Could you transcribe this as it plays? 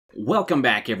Welcome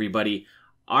back, everybody.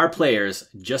 Our players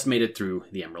just made it through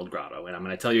the Emerald Grotto, and I'm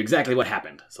going to tell you exactly what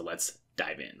happened, so let's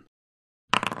dive in.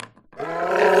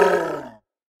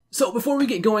 So before we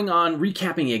get going on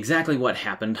recapping exactly what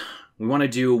happened, we want to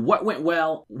do what went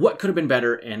well, what could have been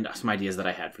better, and some ideas that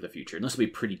I had for the future. And this will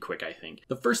be pretty quick, I think.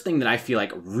 The first thing that I feel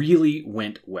like really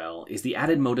went well is the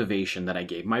added motivation that I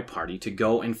gave my party to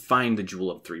go and find the Jewel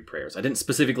of Three Prayers. I didn't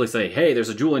specifically say, hey, there's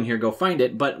a jewel in here, go find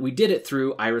it, but we did it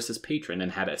through Iris's Patron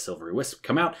and had a silvery wisp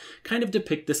come out, kind of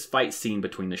depict this fight scene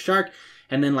between the shark,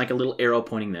 and then like a little arrow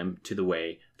pointing them to the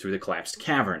way through the collapsed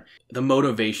cavern. The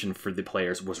motivation for the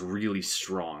players was really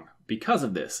strong because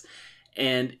of this.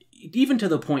 And even to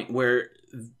the point where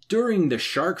during the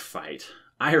shark fight,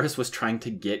 Iris was trying to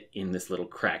get in this little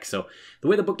crack. So the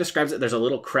way the book describes it, there's a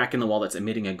little crack in the wall that's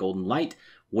emitting a golden light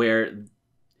where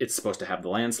it's supposed to have the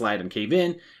landslide and cave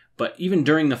in. But even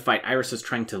during the fight, Iris was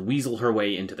trying to weasel her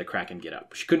way into the crack and get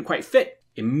up. She couldn't quite fit.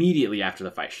 Immediately after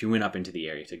the fight, she went up into the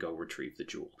area to go retrieve the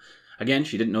jewel. Again,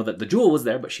 she didn't know that the jewel was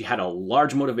there, but she had a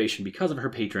large motivation because of her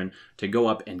patron to go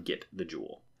up and get the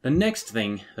jewel. The next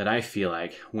thing that I feel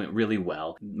like went really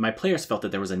well, my players felt that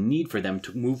there was a need for them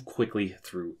to move quickly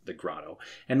through the grotto.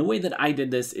 And the way that I did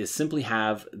this is simply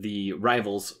have the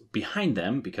rivals behind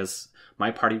them, because my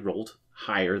party rolled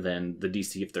higher than the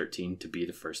DC of 13 to be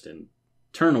the first in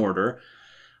turn order.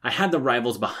 I had the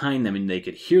rivals behind them, and they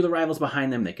could hear the rivals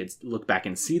behind them. They could look back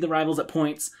and see the rivals at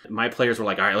points. My players were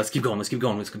like, all right, let's keep going, let's keep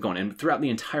going, let's keep going. And throughout the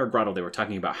entire grotto, they were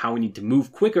talking about how we need to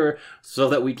move quicker so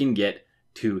that we can get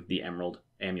to the Emerald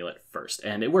Amulet first.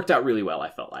 And it worked out really well,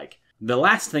 I felt like. The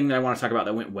last thing that I want to talk about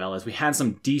that went well is we had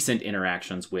some decent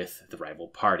interactions with the rival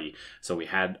party. So we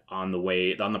had on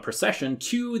the procession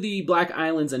to the Black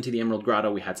Islands and to the Emerald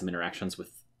Grotto, we had some interactions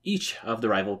with each of the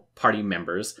rival party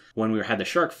members. When we had the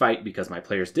shark fight, because my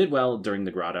players did well during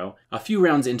the grotto, a few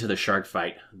rounds into the shark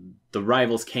fight, the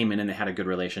rivals came in and they had a good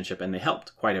relationship and they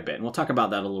helped quite a bit. And we'll talk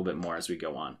about that a little bit more as we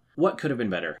go on. What could have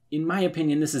been better? In my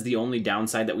opinion, this is the only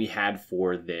downside that we had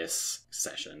for this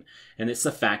session. And it's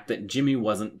the fact that Jimmy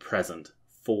wasn't present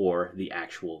for the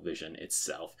actual vision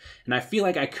itself. And I feel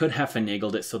like I could have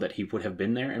finagled it so that he would have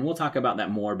been there, and we'll talk about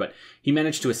that more, but he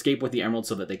managed to escape with the emerald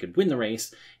so that they could win the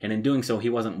race, and in doing so,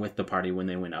 he wasn't with the party when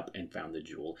they went up and found the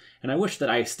jewel. And I wish that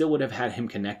I still would have had him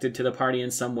connected to the party in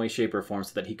some way, shape, or form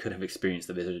so that he could have experienced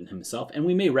the vision himself, and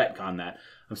we may retcon that.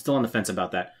 I'm still on the fence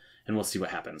about that, and we'll see what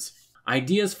happens.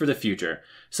 Ideas for the future.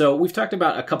 So we've talked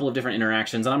about a couple of different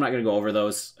interactions, and I'm not going to go over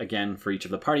those again for each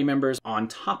of the party members. On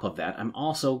top of that, I'm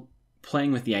also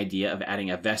playing with the idea of adding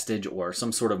a vestige or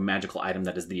some sort of magical item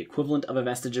that is the equivalent of a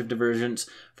vestige of divergence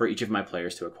for each of my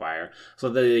players to acquire, so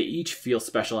that they each feel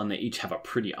special and they each have a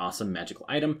pretty awesome magical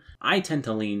item. I tend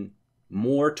to lean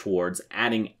more towards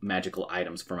adding magical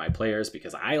items for my players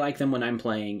because I like them when I'm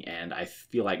playing, and I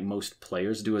feel like most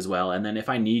players do as well. And then if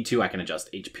I need to, I can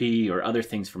adjust HP or other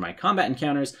things for my combat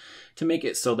encounters to make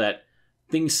it so that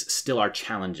things still are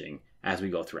challenging as we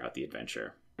go throughout the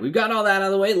adventure. We've got all that out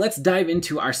of the way. Let's dive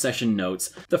into our session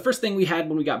notes. The first thing we had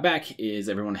when we got back is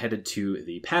everyone headed to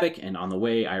the Paddock, and on the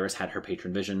way, Iris had her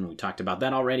patron vision. We talked about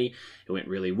that already. It went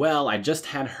really well. I just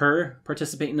had her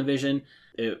participate in the vision.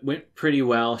 It went pretty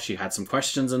well. She had some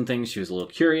questions and things. She was a little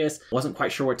curious. Wasn't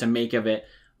quite sure what to make of it,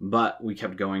 but we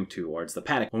kept going towards the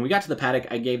Paddock. When we got to the Paddock,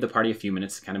 I gave the party a few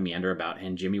minutes to kind of meander about,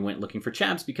 and Jimmy went looking for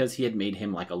Chabs because he had made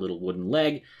him like a little wooden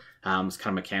leg. It was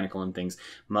kind of mechanical and things.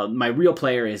 My real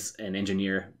player is an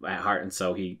engineer at heart, and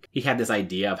so he had this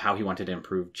idea of how he wanted to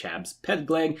improve Chab's peg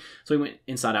leg. So he went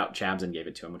and sought out Chabs and gave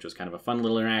it to him, which was kind of a fun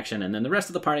little interaction. And then the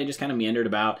rest of the party just kind of meandered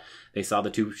about. They saw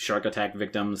the two shark attack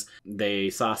victims.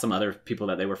 They saw some other people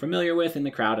that they were familiar with in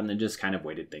the crowd, and then just kind of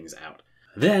waited things out.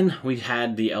 Then we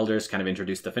had the elders kind of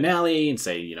introduce the finale and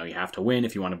say, you have to win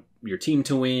if you want your team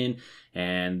to win.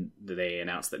 And they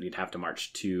announced that you'd have to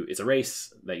march to, it's a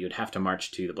race, that you'd have to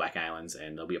march to the Black Islands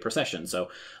and there'll be a procession. So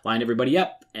lined everybody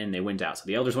up and they went out. So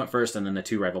the elders went first and then the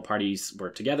two rival parties were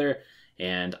together.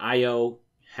 And Io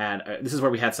had, this is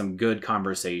where we had some good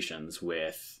conversations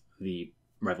with the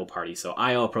rival party. So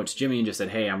Io approached Jimmy and just said,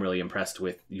 hey, I'm really impressed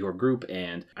with your group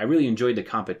and I really enjoyed the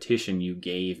competition you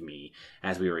gave me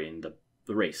as we were in the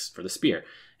race for the spear.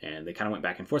 And they kind of went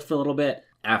back and forth for a little bit.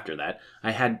 After that,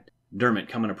 I had Dermot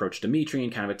come and approach Dmitri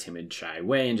in kind of a timid, shy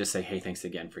way and just say, hey, thanks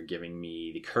again for giving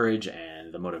me the courage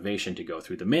and the motivation to go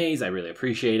through the maze. I really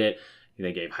appreciate it.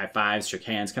 They gave high fives, shook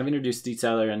hands, kind of introduced each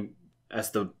other, and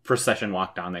as the procession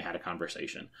walked on, they had a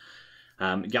conversation.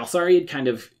 Galsariad kind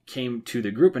of came to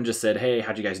the group and just said, hey,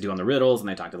 how'd you guys do on the riddles? And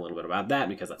they talked a little bit about that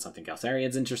because that's something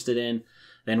Galsariad's interested in.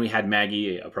 Then we had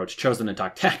Maggie approach Chozen and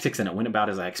talk tactics, and it went about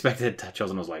as I expected.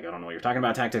 Chozen was like, I don't know what you're talking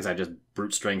about tactics, I just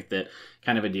brute strengthed it,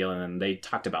 kind of a deal. And then they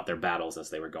talked about their battles as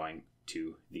they were going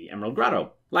to the Emerald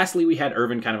Grotto. Lastly, we had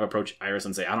Irvin kind of approach Iris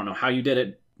and say, I don't know how you did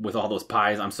it with all those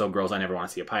pies. I'm so gross, I never want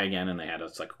to see a pie again. And they had a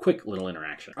quick little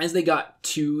interaction. As they got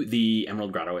to the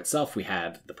Emerald Grotto itself, we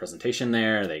had the presentation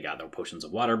there. They got their potions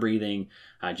of water breathing.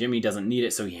 Jimmy doesn't need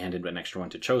it, so he handed an extra one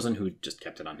to Chozen, who just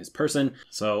kept it on his person.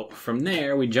 So from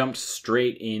there, we jumped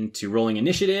straight into rolling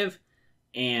initiative.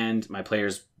 And my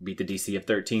players beat the DC of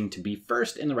 13 to be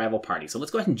first in the rival party. So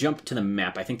let's go ahead and jump to the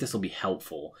map. I think this will be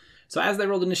helpful. So as they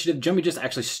rolled initiative, Jumpy just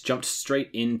actually jumped straight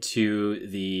into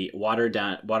the water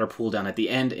pool down at the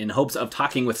end in hopes of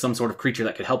talking with some sort of creature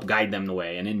that could help guide them the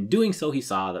way. And in doing so, he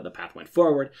saw that the path went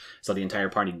forward. So the entire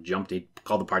party jumped, he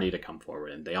called the party to come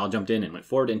forward. And they all jumped in and went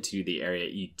forward into the area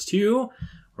E2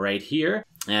 right here.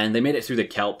 And they made it through the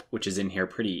kelp, which is in here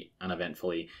pretty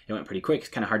uneventfully. It went pretty quick, it's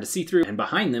kind of hard to see through. And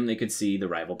behind them, they could see the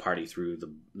rival party through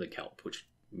the kelp, which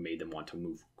made them want to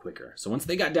move quicker. So once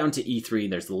they got down to E3,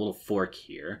 there's the little fork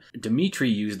here. Dmitri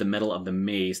used the metal of the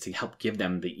maze to help give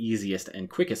them the easiest and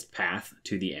quickest path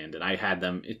to the end. And I had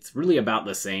them, it's really about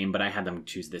the same, but I had them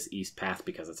choose this east path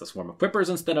because it's a swarm of quippers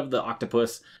instead of the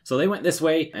octopus. So they went this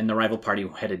way, and the rival party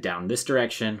headed down this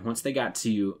direction. Once they got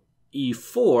to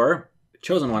E4,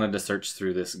 Chozen wanted to search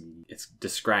through this. It's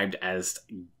described as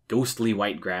ghostly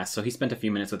white grass. So he spent a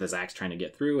few minutes with his axe trying to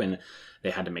get through, and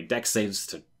they had to make dex saves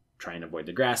to try and avoid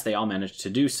the grass. They all managed to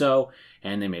do so,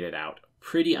 and they made it out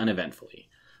pretty uneventfully.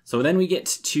 So then we get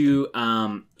to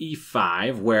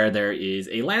E5, where there is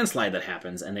a landslide that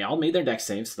happens, and they all made their dex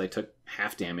saves, so they took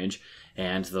half damage,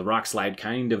 and the rock slide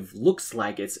kind of looks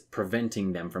like it's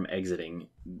preventing them from exiting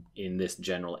in this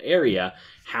general area.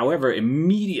 However,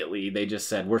 immediately they just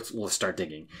said, we'll start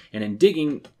digging. And in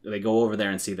digging, they go over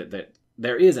there and see that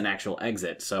there is an actual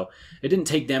exit. So it didn't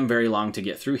take them very long to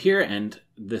get through here and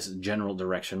this general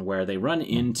direction, where they run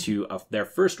into their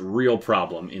first real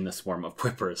problem in the swarm of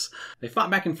quippers. They fought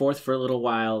back and forth for a little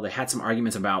while. They had some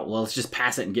arguments about, well, let's just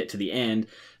pass it and get to the end.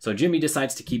 So Jimmy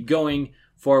decides to keep going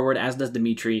forward, as does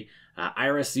Dmitri.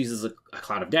 Iris uses a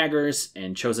cloud of daggers,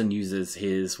 and Chozen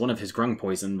uses one of his grung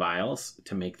poison vials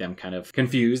to make them kind of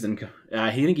confused. And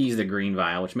he used a green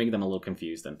vial, which made them a little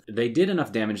confused. And they did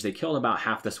enough damage. They killed about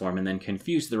half the swarm and then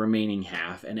confused the remaining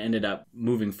half and ended up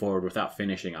moving forward without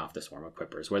finishing off the swarm of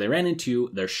quippers, where they ran into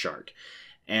their shark.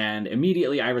 And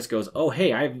immediately Iris goes, oh,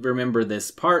 hey, I remember this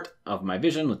part of my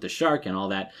vision with the shark and all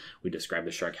that. We described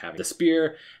the shark having the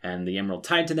spear and the emerald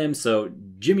tied to them. So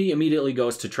Jimmy immediately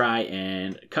goes to try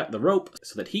and cut the rope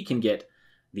so that he can get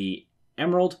the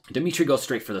emerald. Dmitri goes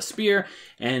straight for the spear,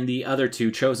 and the other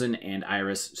two, Chozen and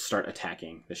Iris, start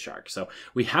attacking the shark. So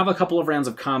we have a couple of rounds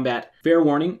of combat. Fair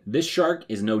warning, this shark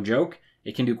is no joke.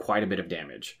 It can do quite a bit of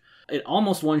damage. It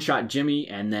almost one-shot Jimmy,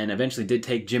 and then eventually did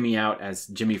take Jimmy out as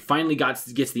Jimmy finally gets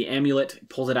the amulet,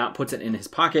 pulls it out, puts it in his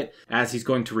pocket. As he's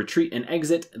going to retreat and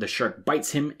exit, the shark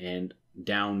bites him, and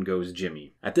down goes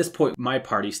Jimmy. At this point, my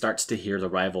party starts to hear the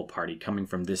rival party coming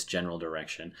from this general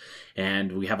direction.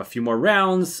 And we have a few more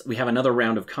rounds. We have another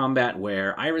round of combat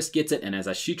where Iris gets it, and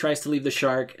as she tries to leave the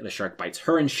shark bites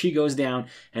her and she goes down.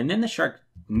 And then the shark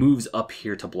moves up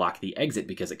here to block the exit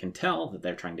because it can tell that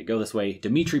they're trying to go this way.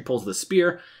 Dmitri pulls the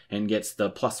spear and gets the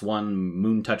 +1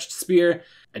 moon-touched spear.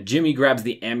 Jimmy grabs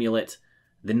the amulet.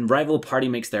 The rival party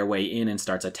makes their way in and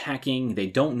starts attacking. They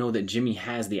don't know that Jimmy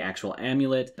has the actual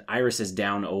amulet. Iris is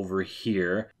down over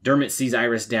here. Dermot sees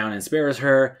Iris down and spares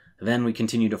her. Then we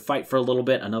continue to fight for a little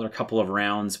bit, another couple of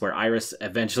rounds where Iris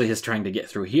eventually is trying to get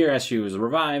through here as she was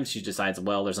revived. She decides,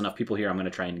 well, there's enough people here, I'm going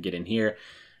to try and get in here.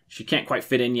 She can't quite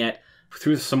fit in yet.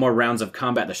 Through some more rounds of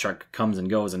combat, the shark comes and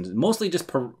goes, and mostly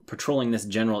just patrolling this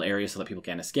general area so that people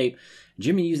can't escape.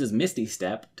 Jimmy uses Misty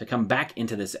Step to come back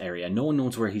into this area. No one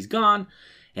knows where he's gone,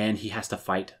 and he has to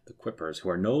fight the quippers, who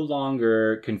are no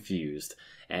longer confused.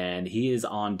 And he is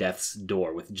on death's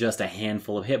door with just a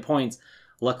handful of hit points.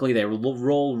 Luckily, they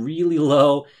roll really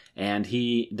low, and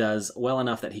he does well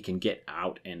enough that he can get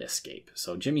out and escape.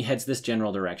 So Jimmy heads this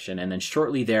general direction, and then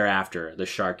shortly thereafter, the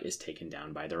shark is taken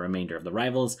down by the remainder of the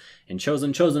rivals. And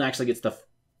Chozen actually gets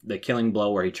the killing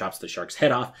blow where he chops the shark's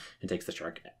head off and takes the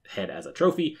shark head as a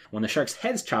trophy. When the shark's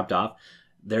head's chopped off,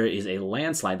 there is a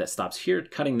landslide that stops here,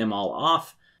 cutting them all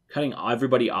off, cutting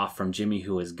everybody off from Jimmy,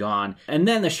 who is gone. And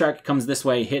then the shark comes this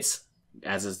way, hits,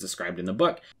 as is described in the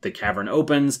book. The cavern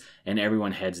opens, and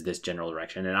everyone heads this general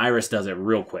direction. And Iris does it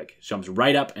real quick. Jumps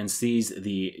right up and sees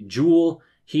the jewel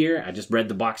here. I just read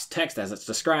the box text as it's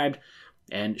described.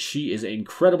 and she is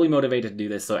incredibly motivated to do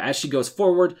this. So as she goes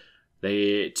forward,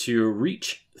 to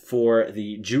reach for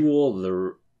the jewel,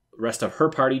 the rest of her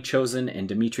party, Chozen and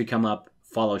Dmitri, come up,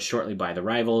 followed shortly by the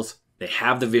rivals. They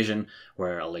have the vision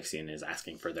where Alyxian is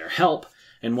asking for their help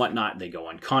and whatnot. They go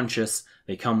unconscious.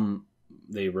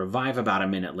 They revive about a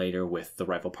minute later with the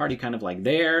rival party kind of like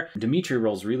there. Dmitri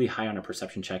rolls really high on her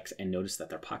perception checks and noticed that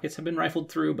their pockets have been rifled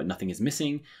through, but nothing is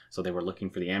missing. So they were looking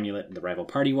for the amulet the rival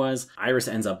party was. Iris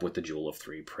ends up with the Jewel of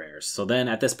 3 Prayers. So then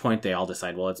at this point, they all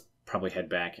decide, well, let's probably head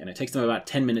back. And it takes them about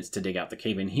 10 minutes to dig out the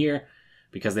cave in here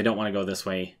because they don't want to go this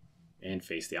way and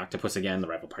face the octopus again. The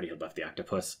rival party had left the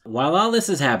octopus. While all this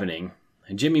is happening,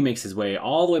 Jimmy makes his way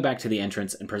all the way back to the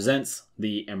entrance and presents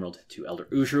the emerald to Elder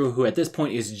Ushru, who at this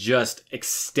point is just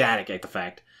ecstatic at the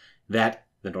fact that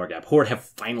the Norgab Horde have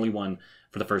finally won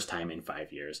for the first time in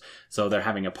 5 years. So they're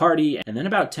having a party, and then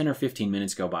about 10 or 15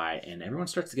 minutes go by, and everyone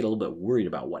starts to get a little bit worried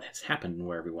about what has happened and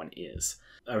where everyone is.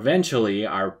 Eventually,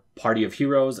 our party of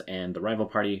heroes and the rival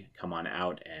party come on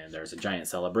out, and there's a giant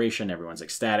celebration. Everyone's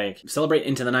ecstatic. Celebrate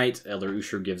into the night. Elder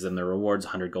Ushru gives them their rewards,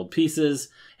 100 gold pieces,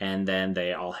 and then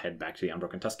they all head back to the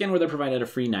Unbroken Tuscan, where they're provided a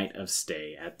free night of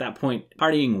stay. At that point,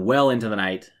 partying well into the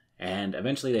night, and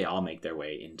eventually they all make their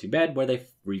way into bed, where they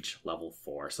reach level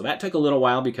 4. So that took a little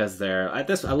while because they're at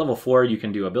level 4, you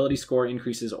can do ability score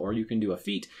increases or you can do a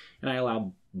feat, and I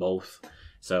allow both.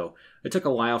 So it took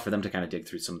a while for them to kind of dig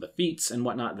through some of the feats and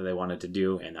whatnot that they wanted to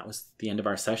do, and that was the end of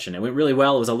our session. It went really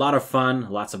well. It was a lot of fun,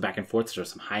 lots of back and forth. There were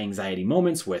some high anxiety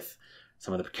moments with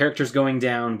some of the characters going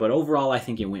down, but overall I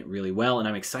think it went really well, and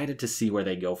I'm excited to see where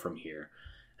they go from here.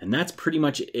 And that's pretty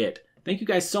much it. Thank you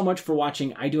guys so much for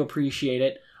watching. I do appreciate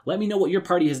it. Let me know what your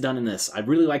party has done in this. I'd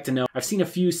really like to know. I've seen a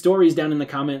few stories down in the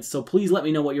comments, so please let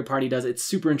me know what your party does. It's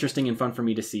super interesting and fun for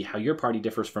me to see how your party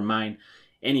differs from mine.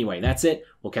 Anyway, that's it.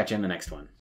 We'll catch you in the next one.